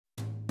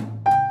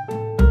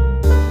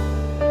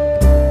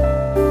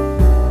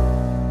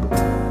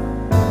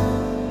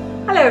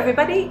Hello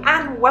everybody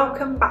and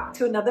welcome back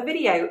to another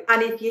video,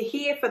 and if you're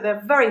here for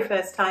the very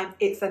first time,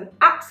 it's an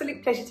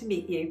absolute pleasure to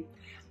meet you.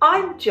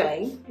 I'm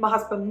Jane, my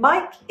husband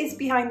Mike is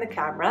behind the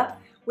camera.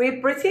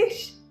 We're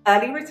British,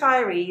 early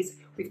retirees,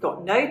 we've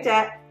got no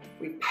debt,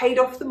 we've paid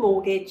off the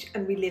mortgage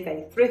and we live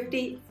a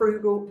thrifty,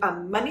 frugal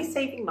and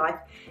money-saving life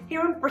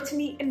here in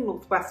Brittany in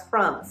northwest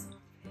France.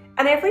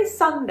 And every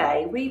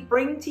Sunday we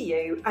bring to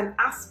you an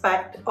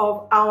aspect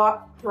of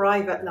our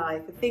private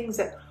life, the things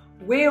that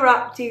we're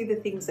up to, the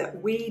things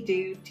that we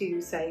do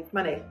to save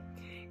money.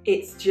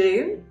 It's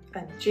June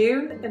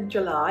and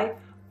July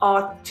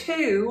are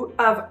two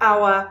of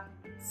our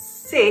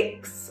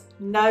 6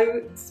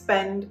 no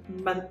spend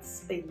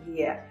months a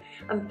year.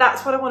 And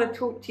that's what I want to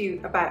talk to you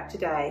about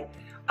today.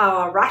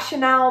 Our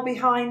rationale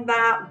behind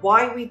that,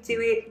 why we do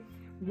it,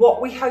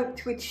 what we hope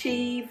to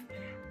achieve,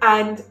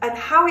 and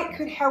how it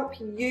could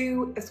help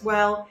you as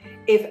well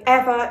if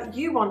ever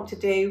you want to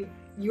do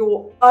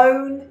your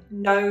own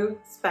no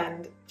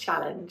spend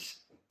challenge.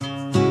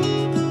 Now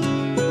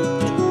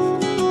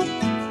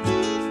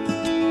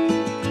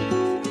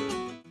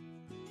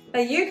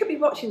you could be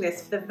watching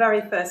this for the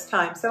very first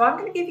time, so I'm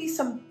going to give you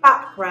some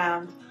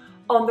background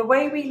on the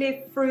way we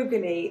live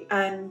frugally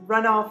and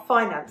run our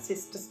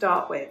finances to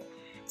start with.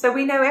 So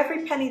we know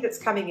every penny that's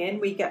coming in,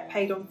 we get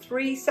paid on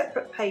 3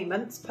 separate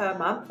payments per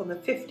month on the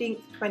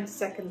 15th,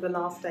 22nd, the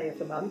last day of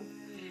the month.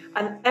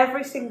 And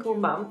every single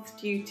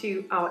month, due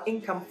to our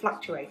income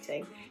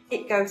fluctuating,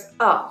 it goes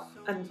up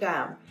and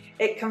down.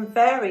 It can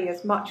vary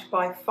as much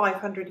by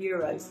 500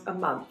 euros a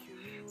month.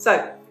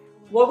 So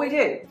what we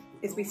do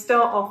is we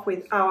start off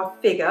with our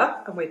figure,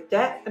 and we're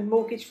debt and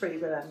mortgage free,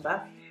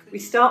 remember. We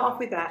start off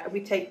with that and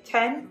we take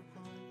 10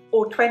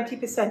 or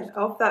 20%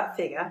 of that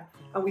figure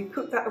and we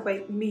put that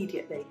away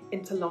immediately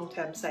into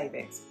long-term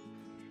savings.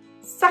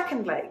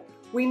 Secondly,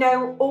 we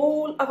know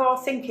all of our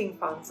sinking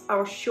funds,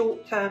 our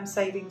short-term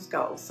savings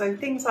goals. So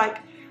things like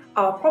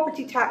our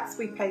property tax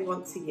we pay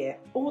once a year,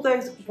 all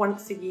those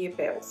once-a-year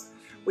bills.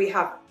 We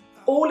have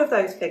all of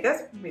those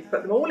figures, we've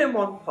put them all in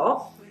one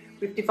pot,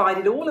 we've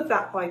divided all of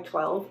that by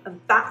 12, and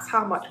that's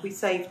how much we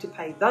save to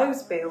pay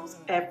those bills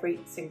every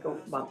single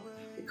month.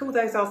 We call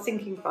those our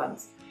sinking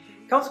funds.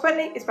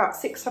 Consequently, it's about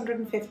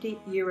 650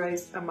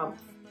 euros a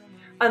month.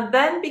 And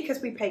then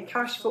because we pay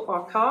cash for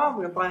our car,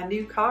 we'll buy a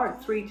new car in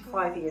 3 to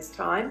 5 years'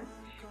 time,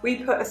 we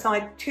put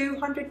aside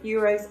 200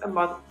 euros a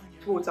month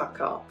towards our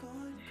car.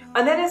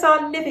 And then as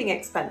our living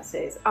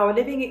expenses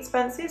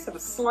have a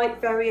slight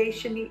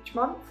variation each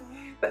month,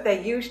 but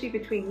they're usually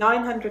between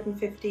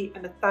 950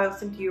 and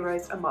 1,000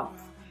 euros a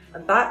month.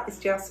 And that is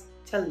just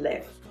to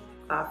live.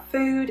 Our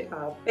food,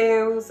 our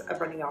bills,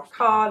 running our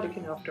car,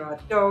 looking after our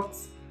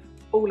dogs,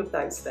 all of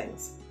those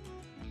things.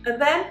 And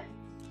then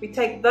we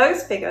take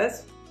those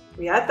figures,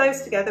 we add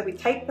those together, we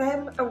take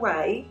them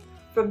away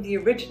from the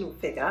original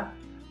figure,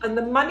 and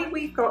the money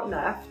we've got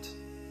left,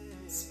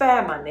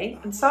 spare money,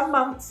 and some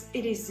months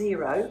it is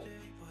 0,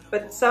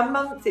 but some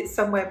months it's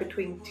somewhere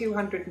between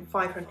 200 and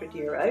 500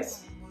 euros.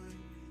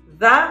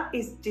 That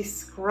is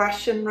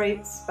discretionary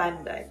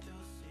spending.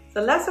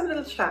 So let's have a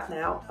little chat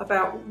now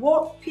about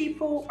what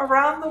people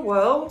around the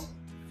world,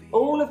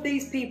 all of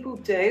these people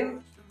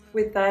do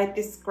with their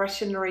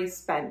discretionary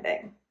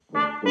spending.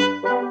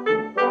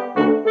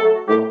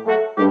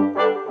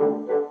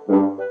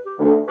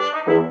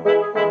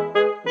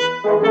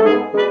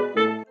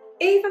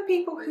 Even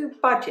people who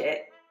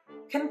budget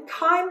can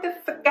kind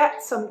of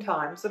forget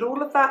sometimes that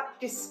all of that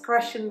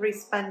discretionary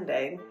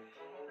spending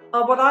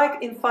are what I,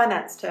 in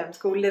finance terms,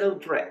 call little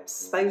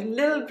drips. Those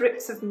little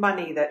drips of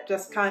money that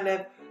just kind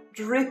of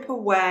drip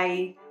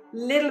away a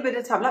little bit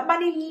at a time, like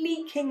money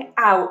leaking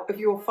out of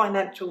your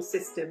financial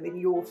system in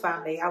your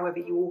family, however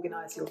you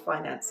organise your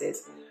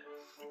finances.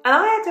 And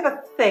I had to have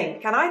a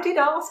think, and I did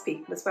ask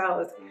people as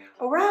well, as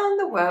around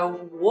the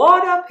world,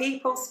 what are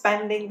people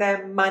spending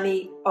their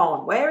money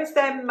on? Where is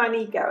their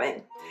money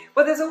going?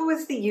 Well, there's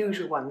always the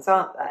usual ones,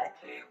 aren't there?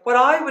 What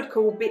I would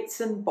call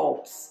bits and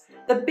bobs.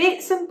 The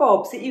bits and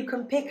bobs that you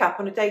can pick up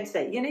on a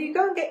day-to-day. You know, you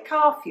go and get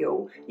car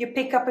fuel, you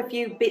pick up a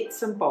few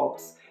bits and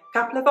bobs. A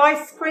couple of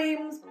ice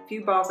creams, a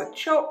few bars of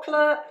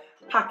chocolate,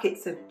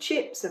 packets of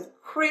chips, of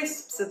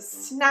crisps, of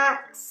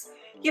snacks.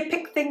 You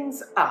pick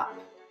things up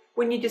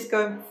when you just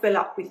go and fill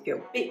up with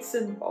your bits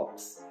and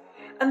bobs.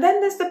 And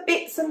then there's the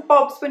bits and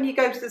bobs when you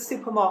go to the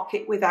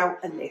supermarket without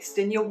a list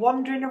and you're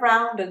wandering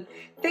around and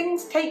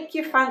things take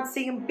your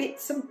fancy and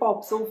bits and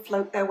bobs all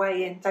float their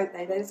way in, don't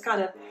they? They just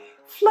kind of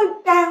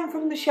float down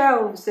from the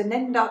shelves and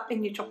end up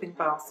in your shopping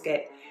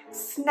basket.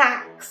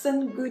 Snacks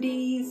and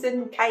goodies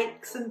and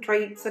cakes and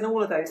treats and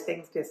all of those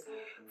things just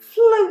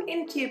float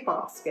into your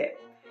basket.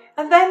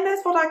 And then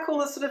there's what I call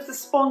the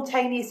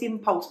spontaneous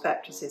impulse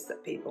purchases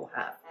that people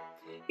have.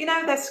 You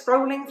know, they're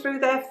scrolling through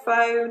their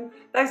phone,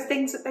 those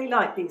things that they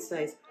like these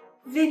days.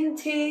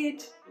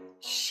 Vinted,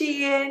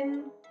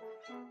 Shein,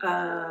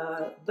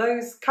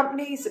 those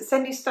companies that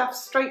send you stuff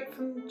straight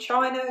from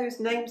China, whose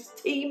name's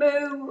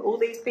Temu, all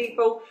these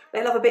people,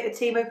 they love a bit of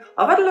Temu.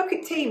 I've had a look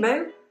at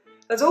Temu.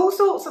 There's all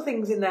sorts of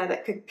things in there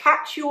that could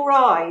catch your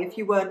eye if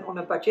you weren't on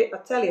a budget. I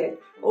tell you,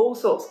 all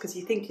sorts, because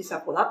you think to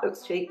yourself, well, that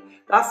looks cheap,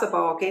 that's a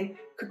bargain.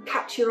 Could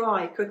catch your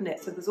eye, couldn't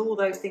it? So there's all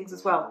those things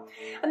as well.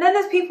 And then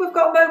there's people who've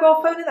got a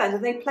mobile phone in there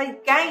and they play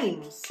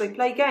games. They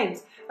play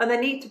games and they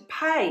need to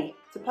play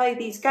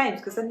these games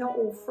because they're not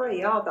all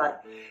free, are they?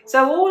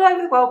 So all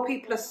over the world,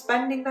 people are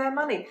spending their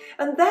money.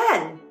 And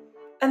then,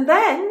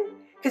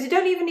 because you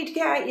don't even need to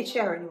get out your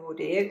chair anymore,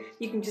 do you?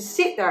 You can just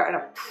sit there and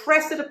a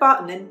press of a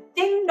button and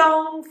ding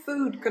dong,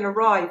 food can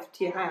arrive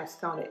to your house,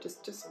 can't it?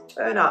 Just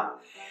turn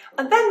up.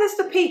 And then there's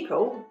the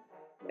people,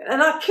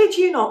 and I kid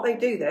you not, they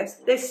do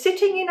this. They're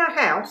sitting in a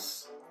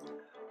house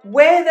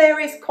where there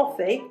is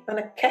coffee and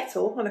a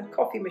kettle and a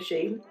coffee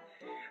machine,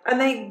 and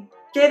they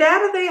get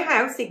out of their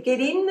house, they get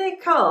in their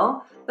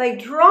car, they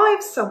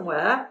drive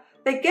somewhere,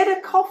 they get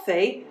a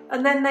coffee,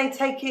 and then they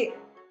take it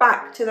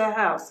back to their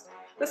house.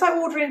 It's like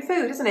ordering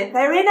food, isn't it?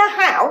 They're in a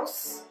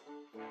house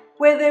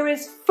where there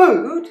is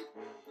food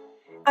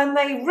and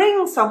they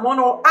ring someone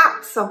or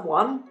ask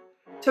someone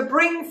to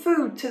bring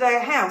food to their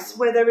house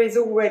where there is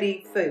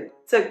already food.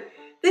 So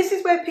this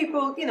is where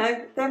people, you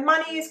know, their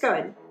money is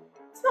going.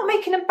 It's not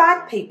making them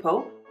bad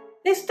people.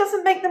 This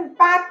doesn't make them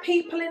bad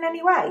people in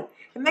any way.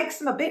 It makes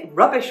them a bit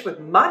rubbish with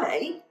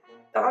money.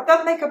 That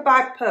doesn't make a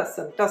bad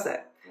person, does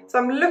it? So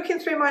I'm looking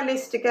through my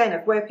list again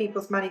of where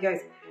people's money goes.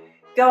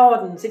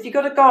 Gardens, if you've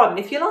got a garden,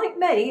 if you're like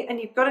me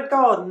and you've got a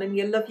garden and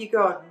you love your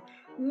garden,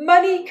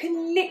 money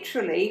can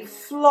literally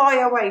fly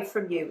away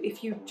from you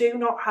if you do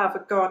not have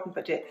a garden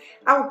budget.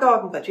 Our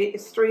garden budget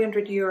is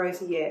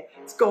 €300 a year.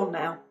 It's gone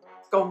now.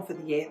 It's gone for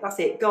the year. That's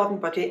it. Garden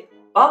budget.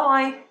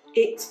 Bye.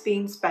 It's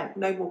been spent.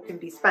 No more can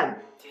be spent.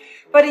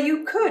 But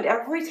you could,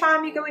 every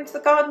time you go into the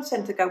garden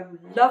centre, go,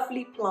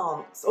 lovely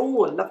plants.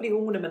 Oh, a lovely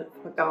ornament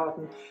for the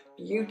garden.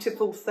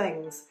 Beautiful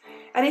things.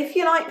 And if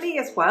you're like me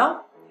as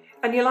well,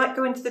 and you like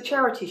going to the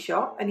charity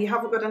shop and you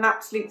haven't got an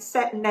absolute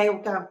set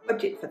nailed down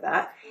budget for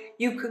that,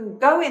 you can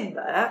go in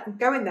there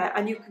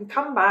and you can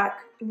come back,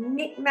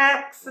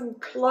 knickknacks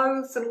and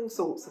clothes and all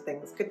sorts of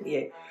things, couldn't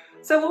you?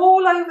 So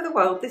all over the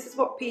world, this is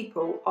what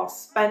people are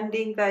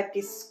spending their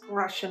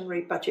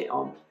discretionary budget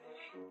on.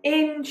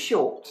 In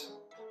short,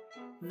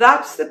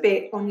 that's the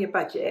bit on your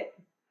budget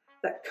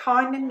that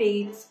kind of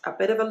needs a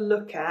bit of a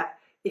look at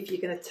if you're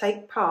going to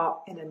take part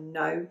in a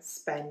no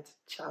spend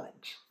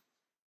challenge.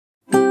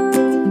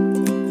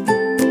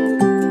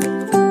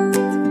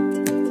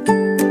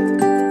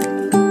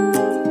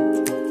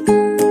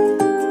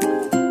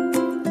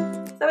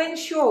 So in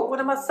short, what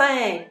am I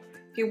saying?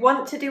 If you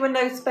want to do a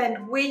no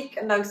spend week,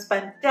 a no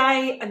spend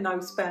day, a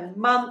no spend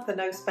month, a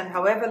no spend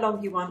however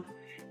long you want,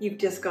 you've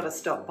just got to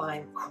stop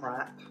buying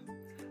crap.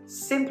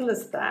 Simple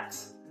as that.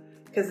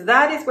 Because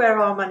that is where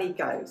our money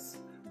goes.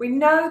 We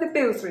know the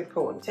bills are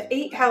important. To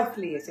eat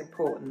healthily is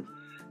important.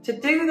 To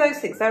do those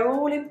things, they're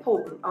all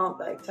important, aren't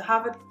they? To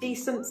have a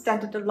decent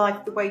standard of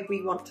life the way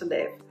we want to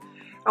live.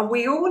 And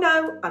we all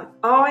know, and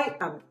I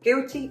am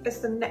guilty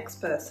as the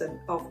next person,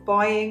 of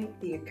buying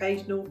the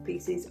occasional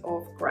pieces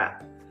of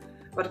crap.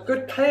 I had a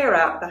good clear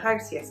out of the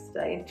house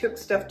yesterday and took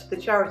stuff to the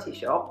charity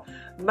shop.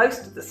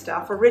 Most of the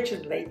stuff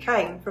originally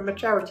came from a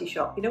charity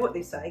shop. You know what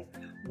they say?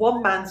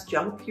 One man's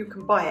junk, you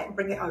can buy it and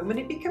bring it home and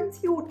it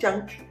becomes your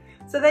junk.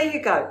 So there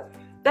you go.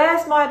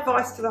 There's my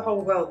advice to the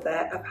whole world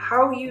there of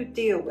how you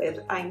deal with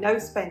a no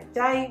spend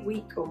day,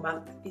 week or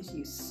month is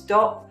you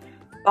stop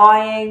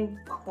buying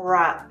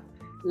crap.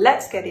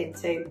 Let's get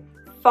into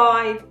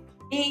 5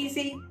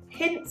 easy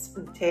hints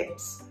and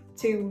tips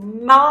to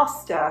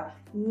master,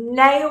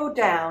 nail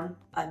down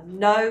a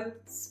no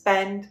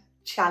spend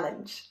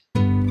challenge.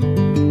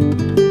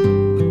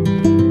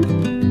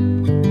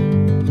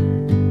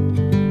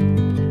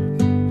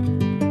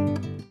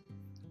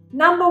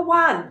 Number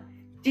 1,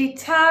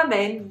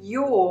 determine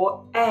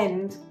your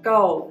end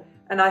goal.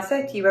 And I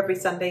say to you every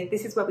Sunday,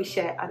 this is where we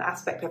share an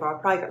aspect of our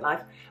private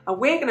life. And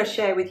we're going to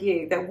share with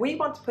you that we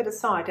want to put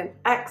aside an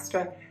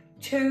extra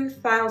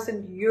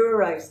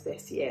 €2,000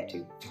 this year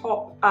to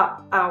top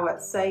up our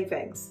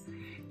savings.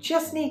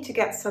 Just need to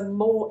get some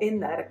more in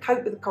there to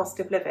cope with the cost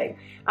of living.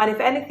 And if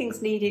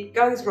anything's needed,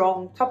 goes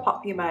wrong, top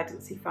up the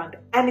emergency fund,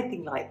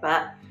 anything like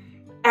that.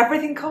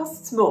 Everything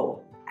costs more.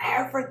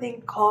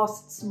 Everything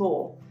costs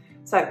more.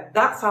 So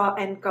that's our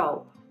end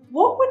goal.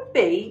 What would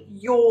be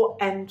your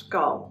end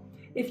goal?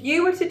 If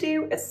you were to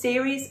do a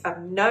series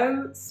of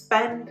no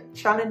spend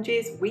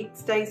challenges,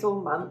 weeks, days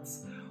or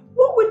months,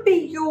 what would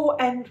be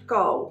your end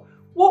goal?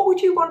 What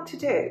would you want to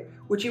do?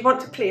 Would you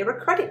want to clear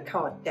a credit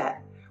card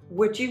debt?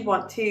 Would you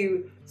want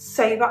to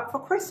save up for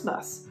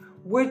Christmas?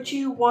 Would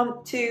you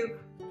want to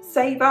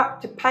save up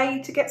to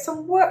pay to get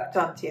some work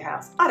done to your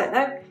house? I don't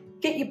know,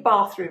 get your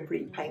bathroom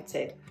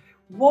repainted.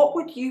 What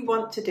would you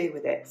want to do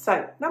with it?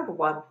 So, number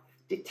 1,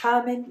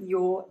 determine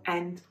your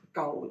end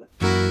goal.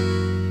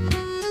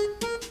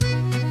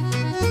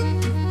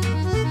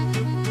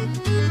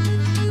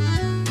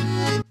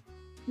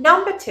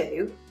 Number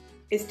 2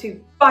 is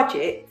to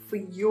budget for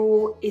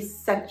your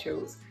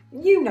essentials.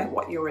 You know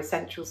what your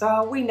essentials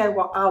are. We know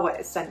what our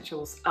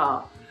essentials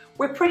are.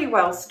 We're pretty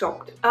well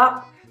stocked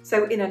up.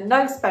 So in a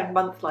no spend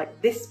month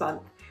like this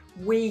month,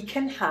 we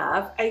can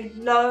have a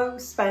low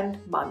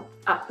spend month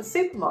at the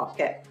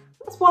supermarket.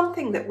 That's one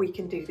thing that we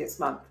can do this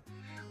month.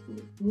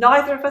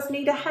 Neither of us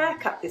need a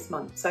haircut this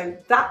month, so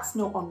that's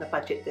not on the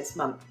budget this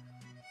month.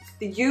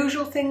 The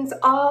usual things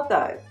are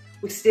though,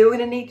 we're still going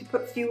to need to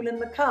put fuel in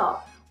the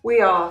car.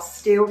 We are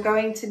still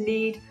going to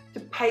need to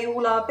pay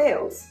all our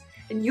bills.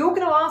 And you're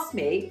going to ask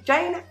me,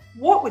 Jane,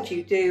 what would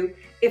you do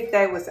if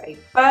there was a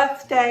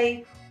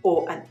birthday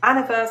or an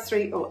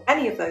anniversary or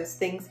any of those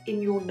things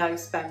in your no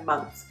spend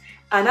months?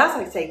 And as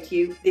I say to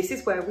you, this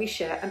is where we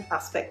share an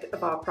aspect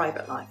of our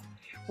private life.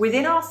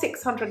 Within our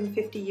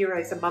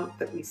 €650 a month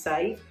that we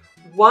save,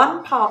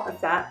 one part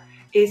of that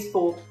is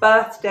for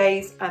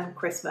birthdays and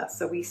Christmas.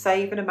 So we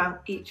save an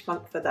amount each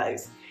month for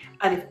those.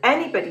 And if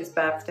anybody's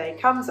birthday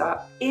comes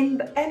up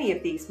in any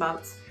of these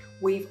months,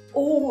 we've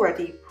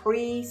already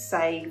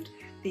pre-saved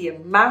the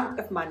amount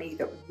of money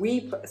that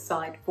we put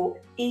aside for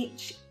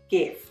each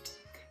gift.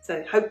 So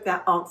I hope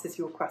that answers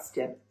your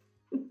question.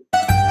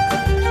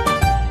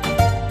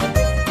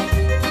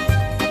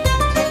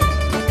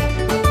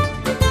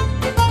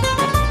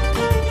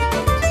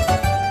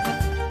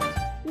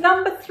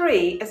 Number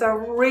 3 is a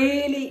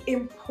really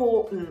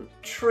important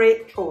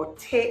trick or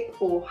tip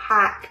or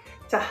hack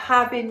to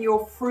have in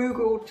your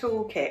frugal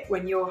toolkit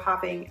when you're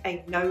having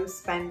a no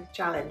spend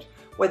challenge,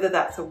 whether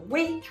that's a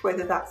week,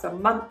 whether that's a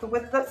month, or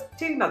whether that's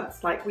 2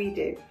 months like we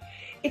do.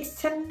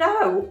 It's to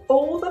know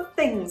all the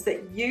things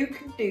that you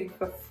can do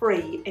for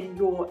free in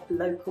your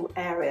local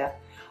area,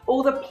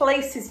 all the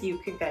places you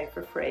can go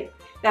for free.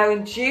 Now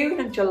in June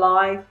and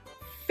July,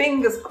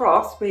 fingers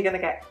crossed, we're going to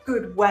get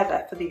good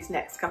weather for these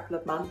next couple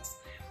of months.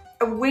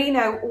 And we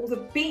know all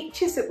the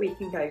beaches that we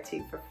can go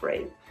to for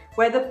free,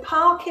 where the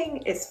parking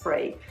is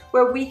free,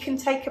 where we can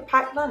take a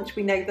packed lunch.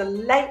 We know the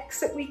lakes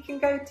that we can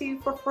go to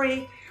for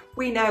free.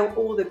 We know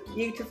all the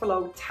beautiful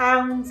old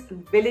towns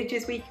and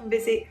villages we can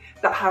visit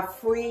that have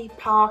free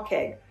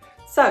parking.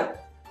 So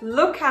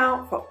look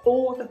out for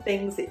all the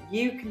things that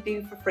you can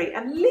do for free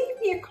and leave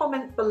me a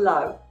comment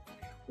below.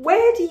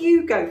 Where do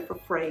you go for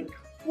free?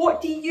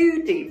 What do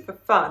you do for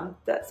fun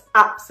that's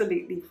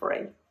absolutely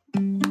free?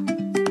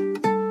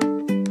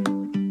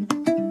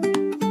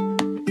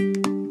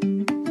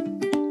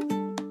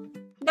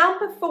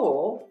 Number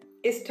 4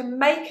 is to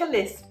make a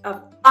list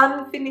of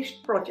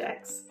unfinished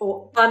projects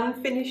or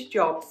unfinished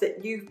jobs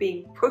that you've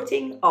been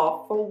putting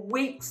off for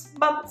weeks,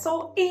 months,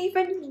 or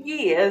even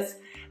years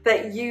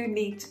that you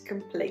need to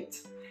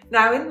complete.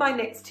 Now in my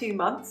next 2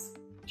 months,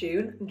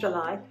 June and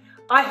July,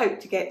 I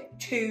hope to get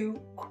 2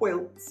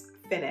 quilts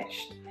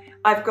finished.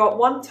 I've got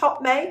one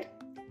top made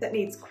that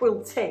needs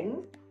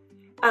quilting,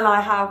 and I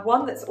have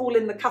one that's all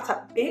in the cut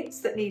up bits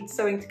that needs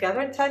sewing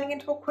together and turning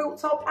into a quilt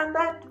top and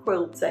then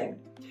quilting.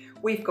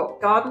 We've got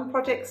garden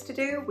projects to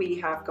do, we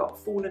have got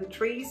fallen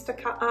trees to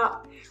cut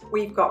up,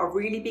 we've got a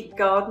really big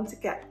garden to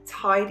get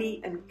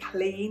tidy and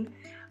clean,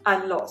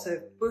 and lots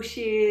of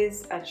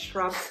bushes and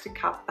shrubs to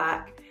cut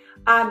back.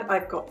 And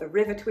I've got the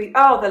river tweed.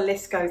 Oh, the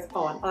list goes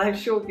on. I'm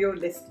sure your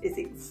list is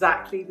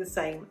exactly the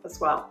same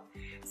as well.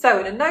 So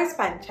in a no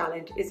spend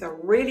challenge, it's a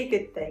really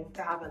good thing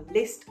to have a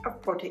list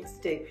of projects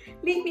to do.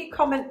 Leave me a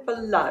comment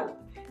below.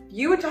 If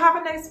you were to have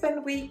a no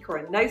spend week or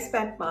a no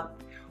spend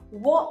month,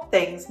 what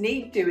things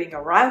need doing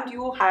around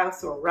your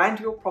house or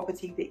around your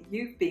property that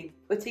you've been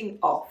putting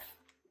off?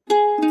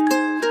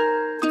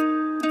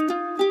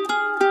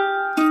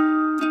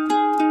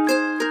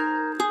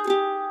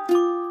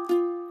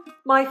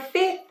 My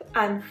 5th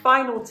and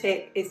final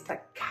tip is to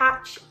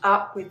catch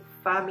up with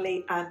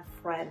family and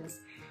friends.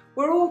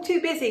 We're all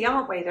too busy,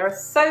 aren't we? There are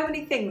so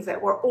many things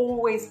that we're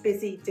always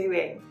busy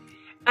doing.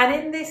 And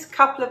in this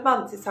couple of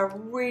months, it's a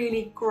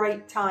really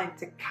great time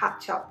to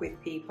catch up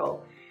with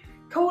people.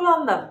 Call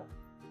on them,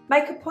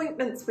 make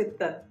appointments with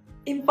them,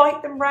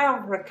 invite them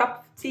round for a cup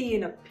of tea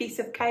and a piece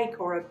of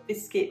cake or a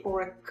biscuit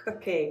or a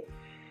cookie.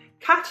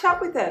 Catch up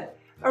with them,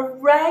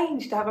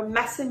 arrange to have a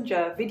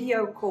messenger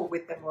video call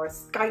with them or a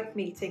Skype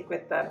meeting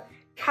with them.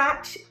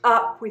 Catch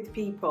up with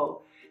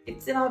people.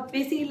 It's in our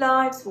busy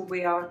lives where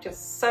we are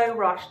just so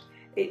rushed.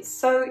 It's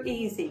so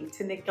easy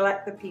to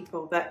neglect the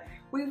people that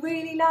we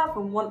really love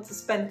and want to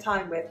spend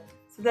time with.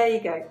 So there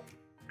you go,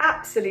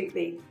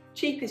 absolutely.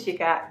 Cheap as you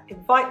get,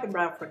 invite them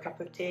round for a cup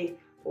of tea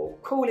or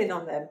call in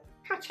on them,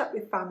 catch up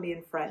with family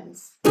and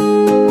friends. So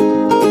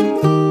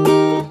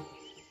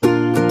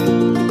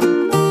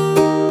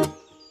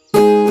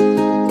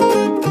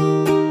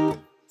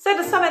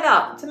to sum it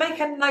up, to make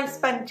a no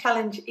spend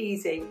challenge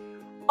easy,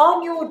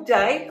 on your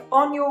day,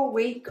 on your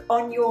week,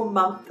 on your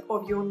month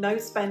of your no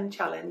spend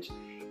challenge,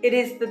 it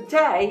is the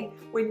day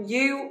when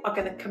you are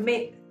going to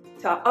commit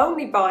to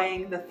only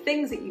buying the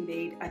things that you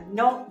need and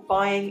not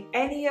buying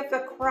any of the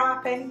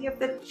crap, any of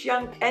the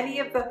junk, any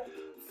of the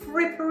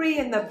frippery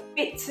and the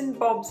bits and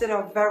bobs that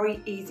are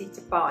very easy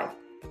to buy.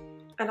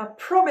 And I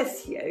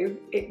promise you,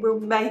 it will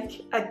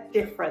make a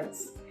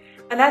difference.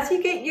 And as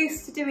you get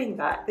used to doing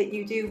that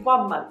you do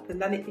 1 month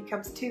and then it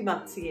becomes 2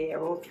 months a year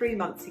or 3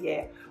 months a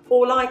year,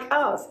 or like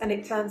ours, and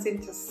it turns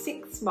into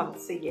 6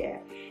 months a year,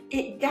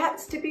 it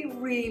gets to be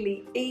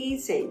really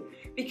easy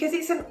because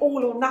it's an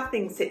all or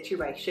nothing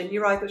situation.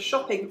 You're either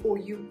shopping or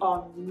you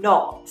are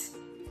not.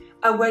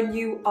 And when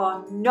you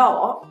are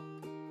not,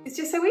 it's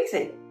just so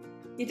easy.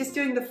 You're just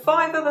doing the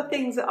 5 other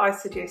things that I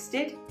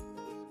suggested,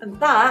 and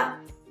that,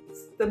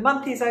 the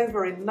month is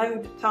over in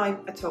no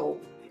time at all.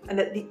 And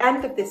at the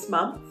end of this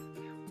month,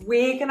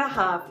 we're going to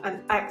have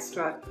an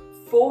extra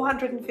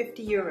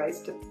 450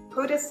 euros to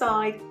put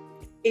aside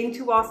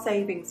into our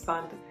savings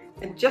fund,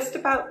 and just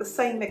about the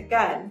same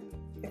again,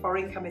 if our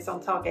income is on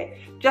target,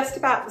 just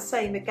about the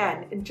same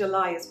again in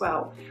July as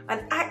well.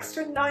 An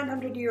extra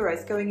 900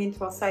 euros going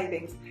into our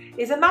savings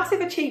is a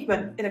massive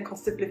achievement in a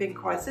cost of living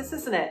crisis,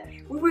 isn't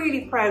it? We're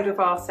really proud of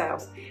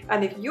ourselves.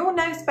 And if your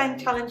no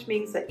spend challenge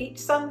means that each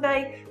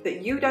Sunday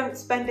that you don't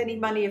spend any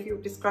money of your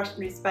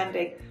discretionary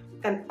spending,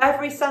 and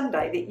every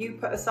Sunday that you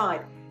put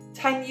aside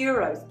 10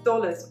 euros,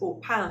 dollars or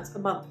pounds a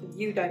month and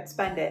you don't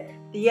spend it,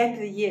 at the end of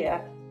the year,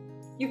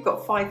 you've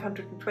got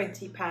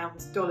 520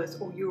 pounds, dollars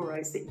or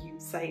euros that you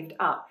saved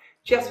up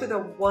just with a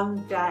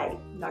 1 day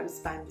no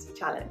spend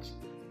challenge.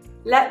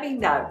 Let me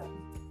know,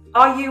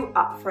 are you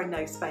up for a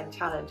no spend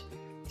challenge?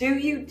 Do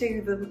you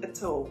do them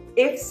at all?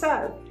 If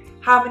so,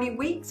 how many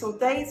weeks or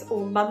days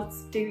or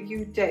months do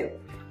you do?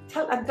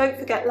 And don't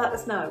forget, let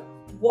us know,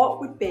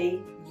 what would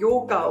be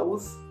your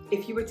goals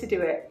if you were to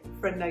do it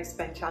for a no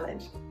spend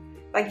challenge?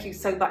 Thank you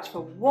so much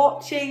for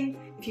watching.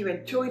 If you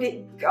enjoyed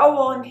it, go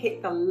on,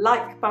 hit the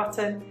like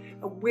button,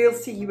 and we'll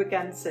see you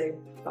again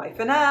soon. Bye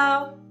for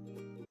now.